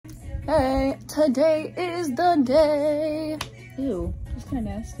Hey, today is the day. Ew, that's kind of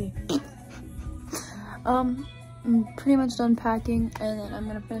nasty. I'm pretty much done packing, and then I'm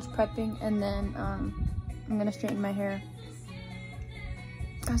gonna finish prepping, and then I'm gonna straighten my hair.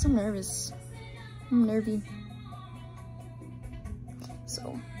 Guys, I'm nervous. I'm nervy.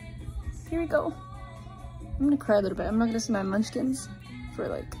 So, here we go. I'm gonna cry a little bit. I'm not gonna see my munchkins for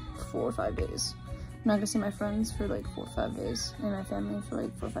like 4 or 5 days. I'm not gonna see my friends for like 4 or 5 days, and my family for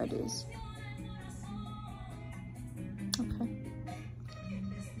like 4 or 5 days. Okay.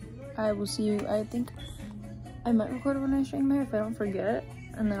 I will see you. I think I might record when I straighten my hair if I don't forget,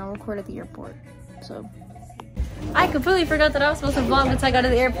 and then I'll record at the airport. So. I completely forgot that I was supposed to vlog once I got to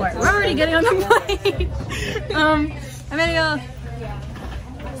the airport. We're already getting on the plane. I'm gonna go.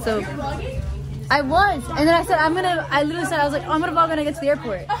 So I was, and then I said I literally said I was like, oh, I'm gonna vlog when I get to the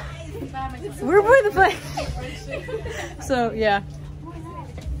airport. We're boarding the plane. So yeah.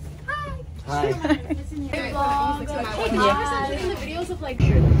 Hi.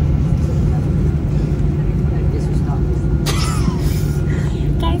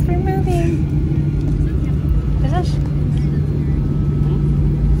 Guys, we're moving.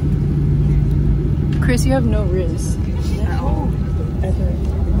 Chris, you have no riz.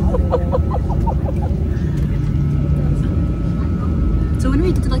 So when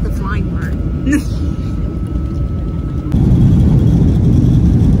we get to like the flying part.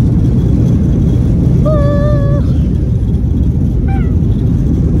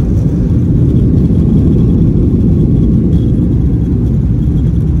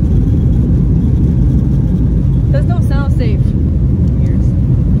 Those don't sound safe.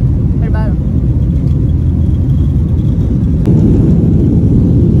 What about them?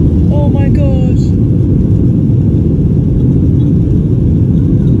 Oh my gosh.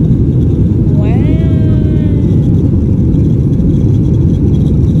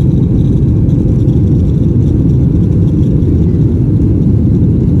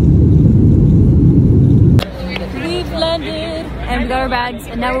 Our bags,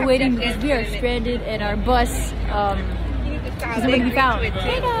 and now we're waiting because we are stranded and our bus is nowhere to be found.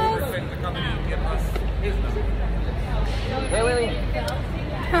 Hey guys! Wait.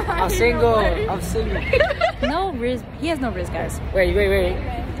 I'm single. I'm single. No Riz. He has no Riz, guys. Wait.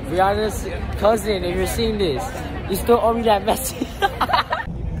 Rihanna's cousin, if you're seeing this, you still owe me that message.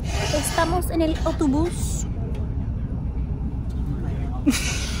 Estamos en el autobús.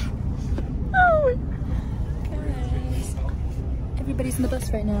 Everybody's in the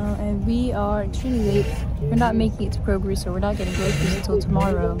bus right now, and we are extremely late. We're not making it to Kroger, so we're not getting groceries until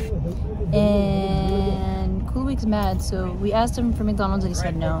tomorrow. And Cool Week's mad, so we asked him for McDonald's, and he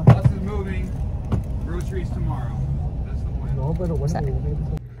said no. Bus is moving. Groceries tomorrow. That's the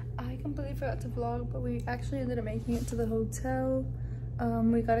plan. I completely forgot to vlog, but we actually ended up making it to the hotel.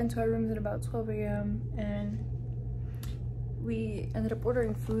 We got into our rooms at about 12 a.m. and we ended up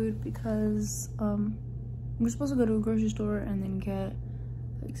ordering food because we were supposed to go to a grocery store and then get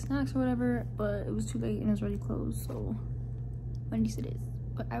like snacks or whatever, but it was too late and it was already closed, so Wendy's it is.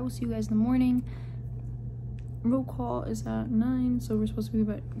 But I will see you guys in the morning. Roll call is at 9, so we're supposed to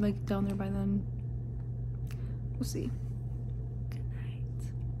be like down there by then. We'll see. Good night.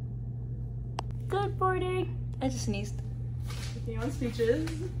 Good morning. I just sneezed. Putting on speeches.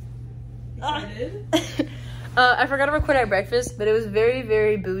 Excited. I forgot to record our breakfast, but it was very,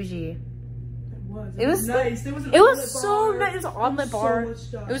 very bougie. It was nice. It was so nice. It was an omelet bar.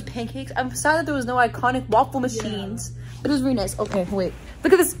 It was pancakes. I'm sad that there was no iconic waffle machines, but it was really nice. Okay, wait.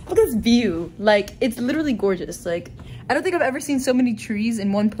 Look at this. Look at this view. Like, it's literally gorgeous. Like, I don't think I've ever seen so many trees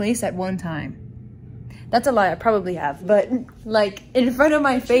in one place at one time. That's a lie. I probably have, but like in front of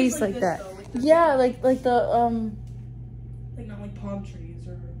my face like that. Though, like yeah, like the like not like palm trees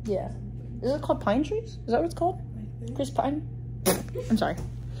or yeah. Is it called pine trees? Is that what it's called? Chris Pine? I'm sorry.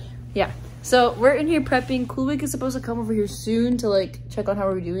 Yeah. So we're in here prepping. Cool Week is supposed to come over here soon to like check on how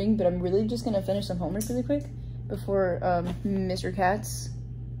we're doing, but I'm really just gonna finish some homework really quick before Mr. Katz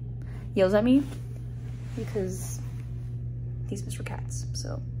yells at me because he's Mr. Katz.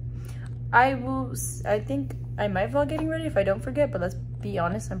 So I think I might vlog getting ready if I don't forget, but let's be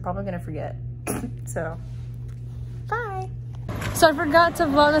honest, I'm probably gonna forget. So bye. So I forgot to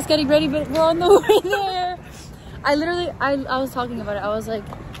vlog us getting ready, but we're on the way there. I was talking about it. I was like,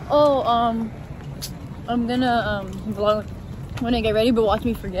 oh, I'm gonna vlog when I get ready, but watch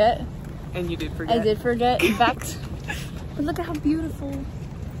me forget. And you did forget. I did forget, in fact. But look at how beautiful.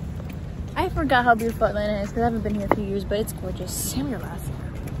 I forgot how beautiful Atlanta is because I haven't been here a few years, but it's gorgeous. Came here last year.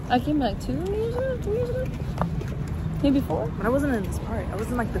 I came like 2 years ago, 3 years ago? Maybe 4? But I wasn't in this part. I was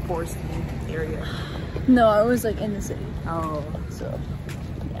in like the forest area. No, I was like in the city. Oh. So,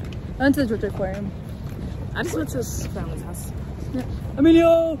 yeah. I went to the Georgia Aquarium. I just went to his family's house. Yeah.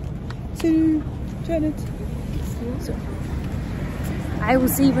 Emilio! See Janet. So, I will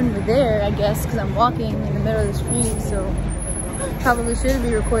see when we're there, I guess, because I'm walking in the middle of the street, so probably shouldn't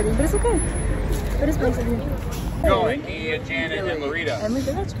be recording, but it's okay. But it's nice of you. Going, me, Janet, and Marita. And we're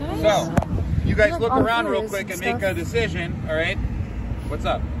guys. So, you guys look on around real tours quick and and make a decision, all right? What's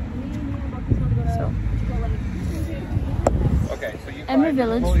up? So, Okay, so you Emory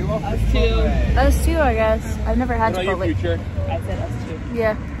Village. pull you off. Us two, I guess. I've never had What about you, Chipotle. Future? I said us too.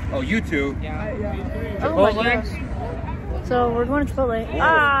 Yeah. Oh, you two. Oh my Chipotle? gosh. So we're going to Chipotle.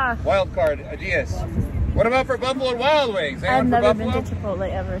 Ah! Wild card, Adias. What about for Buffalo and Wild Wings? I've Anyone for never been Buffalo? to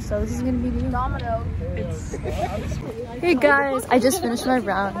Chipotle ever, so this is gonna be new. Domino. Hey guys, I just finished my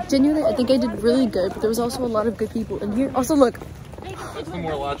round. Genuinely, I think I did really good, but there was also a lot of good people in here. Also, look. That's the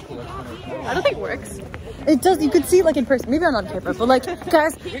more logical explanation. I don't think it works. It does. You could see like in person. Maybe I'm not on camera, but like,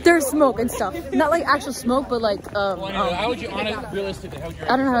 guys, there's smoke and stuff. Not like actual smoke, but like How would you honest, realistically? How would you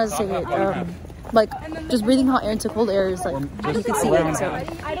I don't know how to say it. Like just breathing hot air into cold air is like you can see it. So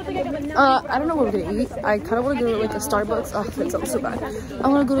I don't know what we're gonna eat. I kind of want to go to like a Starbucks. Oh, that sounds so bad. I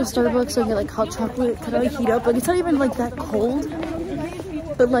want to go to Starbucks and get like hot chocolate. Kind of like heat up. Like it's not even like that cold,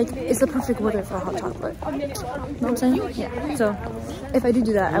 but like it's the perfect weather for a hot chocolate. You know what I'm saying? Yeah. So if I do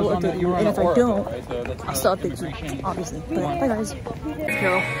that, I will update you, and if I don't, I'll still update you, obviously. But bye guys. Let's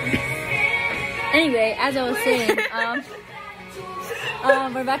go. Anyway, as I was saying,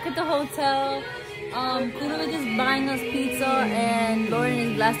 we're back at the hotel. Kudo is just buying us pizza, and Lauren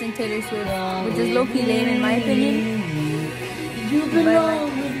is blasting Taylor Swift, which is low-key lame in my opinion. You belong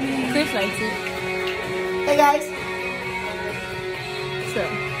with me. Chris likes it. Hey guys. So,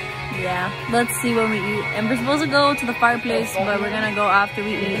 yeah, let's see when we eat. And we're supposed to go to the fireplace, but we're gonna go after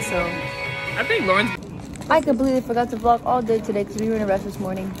we eat, so. I think Lauren's... I completely forgot to vlog all day today because we were in a rush this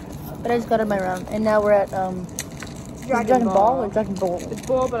morning. But I just got on my round, and now we're at, Dragon Ball or Dragon Bowl? It's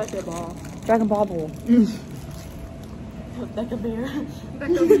ball, but I say ball. Dragon Ball Bowl. Like a bear.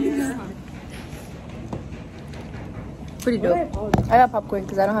 Pretty dope. I got popcorn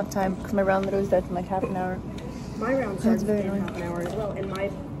because I don't have time because my round literally starts in like half an hour. My round That's starts very in annoying. half an hour as well, and my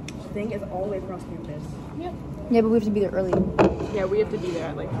thing is all the way across campus. Yep. Yeah, but we have to be there early. Yeah, we have to be there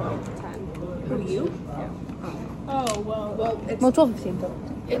at like 12 to 10. Who, you? Yeah. Oh, well, it's... Well, 12:15 though.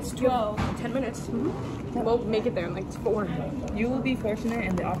 It's 12. 10 minutes. Mm-hmm. We'll make it there in like 4. You will be fortunate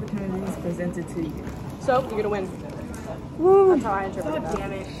and the opportunity is presented to you. So, you're gonna win. Woo! That's how I interpret that.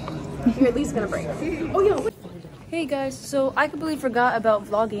 Damn it. You're at least gonna break. Oh, yeah. Hey guys, so I completely forgot about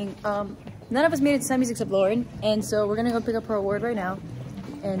vlogging. None of us made it to semis except Lauren, and so we're gonna go pick up her award right now.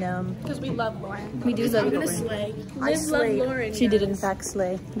 And Because we love Lauren. we do love We're gonna Lauren. slay. I slayed. Lauren, She did in fact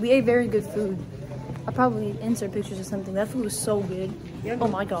slay. We ate very good food. I'll probably insert pictures or something. That food was so good. Oh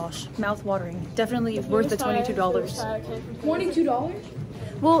my gosh, mouth watering. Definitely worth the $22. $22?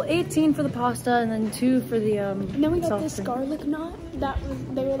 Well, 18 for the pasta and then 2 for the And then we got soft this drink. garlic knot that was,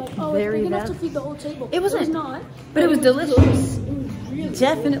 they were like, oh, Very it's big enough bad. to feed the whole table. It wasn't. It was not. But it was delicious. Really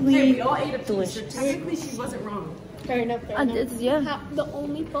Definitely We all ate a piece. delicious. Technically, she wasn't wrong. fair enough. Fair enough. It's, yeah. The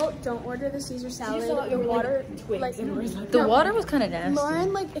only fault, don't order the Caesar salad. saw your water, twigs The water was kind of nasty.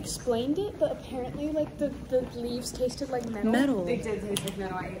 Lauren like explained it, but apparently like the leaves tasted like metal. Metal. They did taste like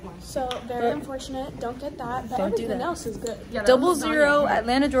metal. I ate one. So very unfortunate. Don't get that. But Don't do everything that. else is good. Yeah, that 00,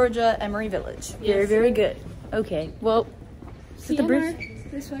 Atlanta, Georgia, Emory Village. Very, very good. Okay, well, See the you, bridge.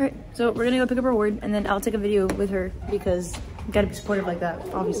 This way. Alright, so we're gonna go pick up our award and then I'll take a video with her because you gotta be supportive like that,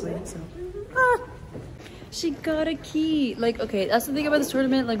 obviously. So, she got a key. Like, okay, that's the thing about this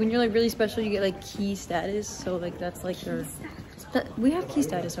tournament. Like, when you're like really special, you get like key status. So, like, that's like your. We have key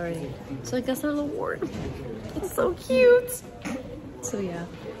status already. So, like, that's not an award. It's so cute. So, yeah.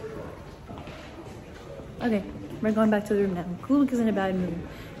 Okay, we're going back to the room now. Kulik is in a bad mood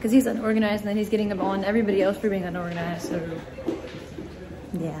because he's unorganized and then he's getting up on everybody else for being unorganized. So,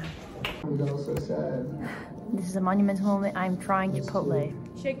 yeah. So sad. This is a monumental moment. I'm trying Chipotle.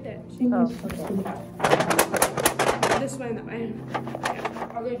 Shake that. Oh, okay. This way and that way.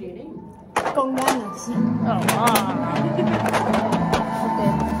 Are they dating? Con ganas. Oh, wow.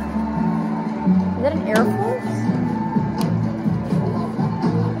 Okay. Is that an Air Force?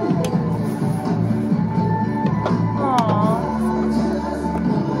 Aww.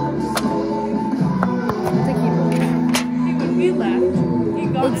 It's a cute one. See, when we left, he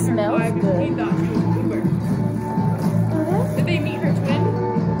got It in her smells vibe good. and he thought she was Uber. Did they meet her twin?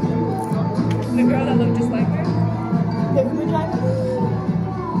 The girl that looked just like her? The Uber driver?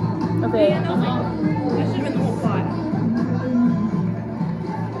 Okay. Yeah, no, that should have been the whole plot.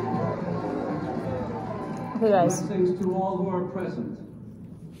 Okay, guys. Blessings to all who are present.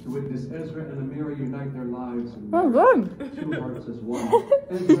 to witness Ezra and Emory unite their lives and Oh, good. two hearts as one.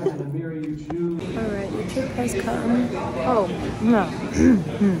 Ezra and Emory, you choose. Alright, the trip has come. Oh, no.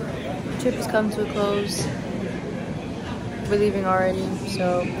 The trip has come to a close. We're leaving already,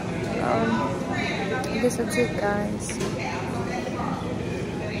 so I guess that's it, guys.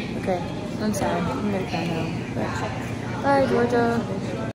 Okay, I'm sad. I'm gonna cry now. But, bye, Georgia.